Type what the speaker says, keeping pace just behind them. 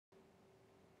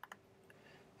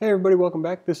Hey everybody, welcome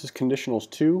back. This is Conditionals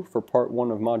 2 for part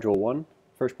 1 of module 1.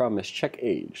 First problem is check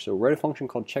age. So write a function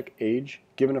called check age.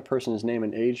 Given a person's name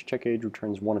and age, check age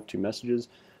returns one of two messages.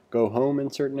 Go home,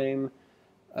 insert name,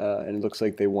 and it looks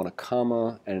like they want a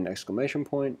comma and an exclamation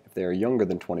point if they are younger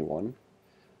than 21.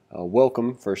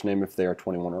 Welcome, first name if they are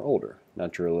 21 or older.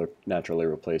 Naturally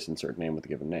replace insert name with a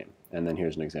given name. And then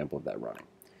here's an example of that running.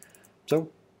 So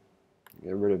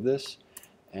get rid of this,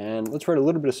 and let's write a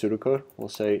little bit of pseudocode. We'll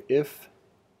say if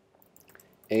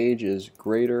age is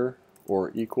greater or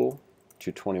equal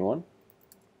to 21.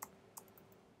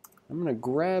 I'm going to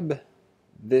grab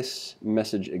this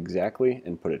message exactly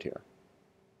and put it here.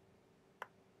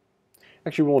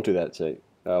 Actually, we won't do that.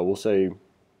 We'll say,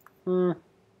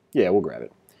 yeah, we'll grab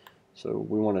it. So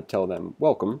we want to tell them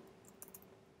welcome.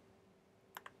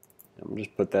 And we'll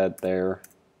just put that there.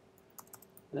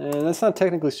 And that's not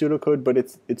technically pseudocode, but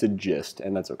it's a gist,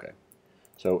 and that's okay.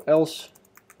 So else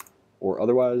or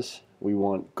otherwise, we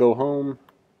want go home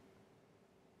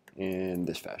in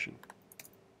this fashion.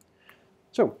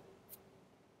 So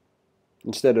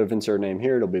instead of insert name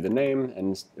here, it'll be the name,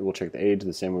 and it will check the age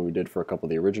the same way we did for a couple of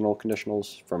the original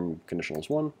conditionals from Conditionals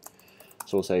 1.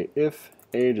 So we'll say if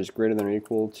age is greater than or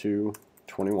equal to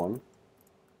 21,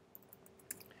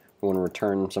 we want to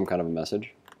return some kind of a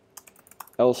message.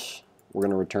 Else, we're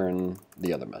going to return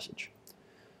the other message.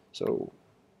 So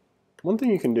one thing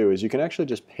you can do is you can actually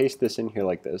just paste this in here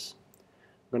like this.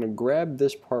 I'm going to grab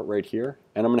this part right here,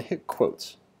 and I'm going to hit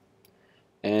quotes.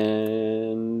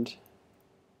 And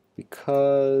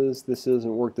because this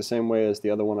doesn't work the same way as the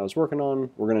other one I was working on,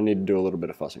 we're going to need to do a little bit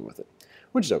of fussing with it,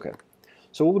 which is okay.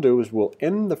 So what we'll do is we'll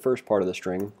end the first part of the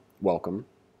string, welcome,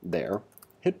 there,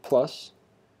 hit plus,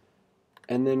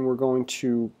 and then we're going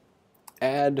to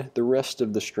add the rest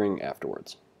of the string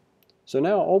afterwards. So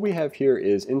now all we have here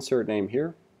is insert name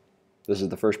here. This is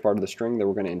the first part of the string that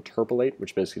we're going to interpolate,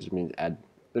 which basically just means add.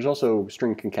 There's also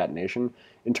string concatenation.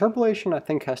 Interpolation, I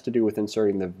think, has to do with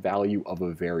inserting the value of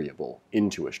a variable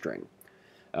into a string.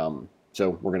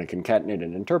 So we're going to concatenate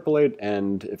and interpolate,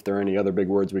 and if there are any other big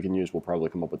words we can use, we'll probably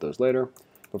come up with those later.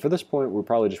 But for this point, we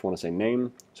probably just want to say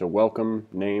name. So welcome,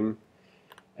 name.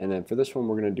 And then for this one,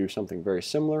 we're going to do something very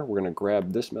similar. We're going to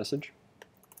grab this message.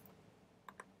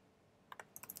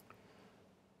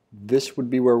 This would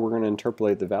be where we're going to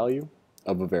interpolate the value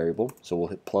of a variable. So we'll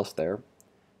hit plus there.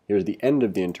 Here's the end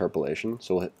of the interpolation,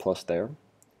 so we'll hit plus there.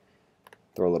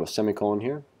 Throw a little semicolon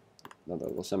here, another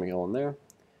little semicolon there.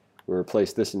 We'll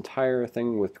replace this entire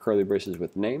thing with curly braces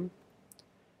with name,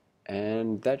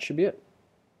 and that should be it.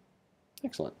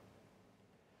 Excellent.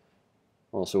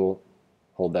 Also, we'll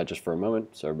hold that just for a moment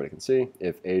so everybody can see.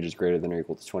 If age is greater than or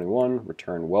equal to 21,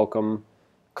 return welcome,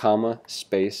 comma,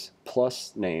 space,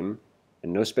 plus name,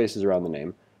 and no spaces around the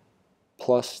name,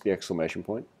 plus the exclamation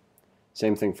point.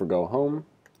 Same thing for go home,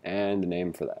 and the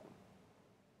name for that.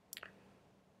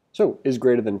 So, is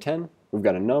greater than 10. We've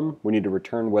got a num. We need to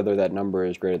return whether that number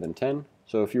is greater than 10.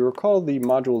 So if you recall the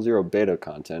module 0 beta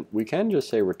content, we can just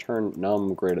say return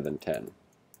num greater than 10.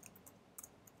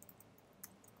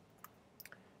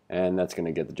 And that's going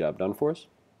to get the job done for us.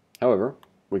 However,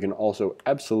 we can also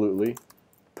absolutely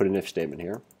put an if statement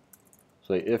here.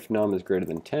 So if num is greater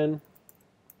than 10,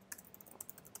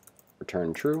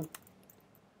 return true.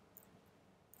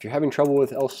 If you're having trouble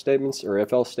with else statements or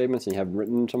if else statements and you haven't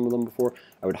written some of them before,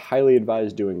 I would highly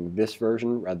advise doing this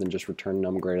version rather than just return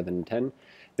num greater than 10.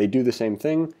 They do the same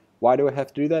thing. Why do I have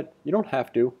to do that? You don't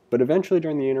have to, but eventually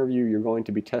during the interview you're going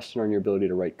to be tested on your ability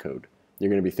to write code.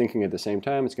 You're going to be thinking at the same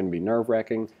time. It's going to be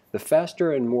nerve-wracking. The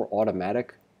faster and more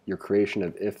automatic your creation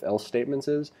of if-else statements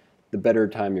is, the better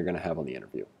time you're going to have on the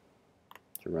interview.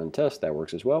 So run test, that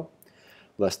works as well.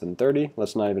 Less than 30,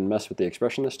 let's not even mess with the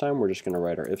expression this time. We're just going to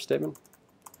write our if statement.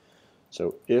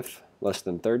 So if less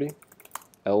than 30,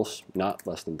 else not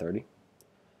less than 30.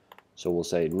 So we'll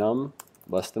say num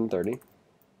less than 30.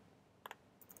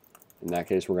 In that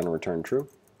case, we're going to return true,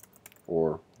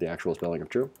 or the actual spelling of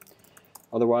true.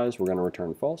 Otherwise, we're going to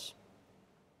return false.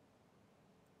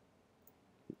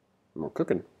 And we're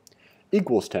cooking.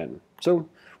 Equals 10. So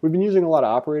we've been using a lot of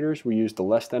operators. We used the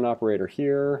less than operator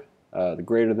here, the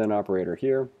greater than operator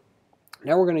here.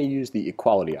 Now we're going to use the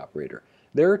equality operator.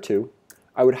 There are two.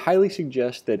 I would highly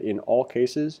suggest that in all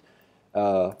cases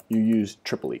you use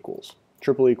triple equals.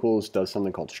 Triple equals does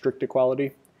something called strict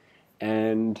equality,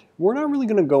 and we're not really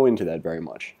going to go into that very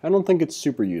much. I don't think it's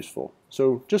super useful.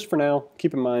 So just for now,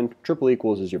 keep in mind triple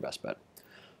equals is your best bet.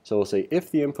 So we'll say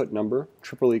if the input number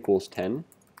triple equals 10,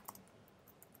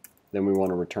 then we want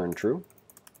to return true.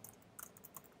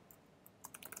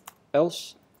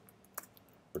 Else,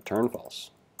 return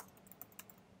false.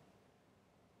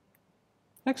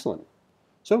 Excellent.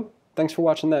 So thanks for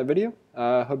watching that video.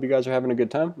 I hope you guys are having a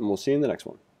good time, and we'll see you in the next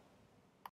one.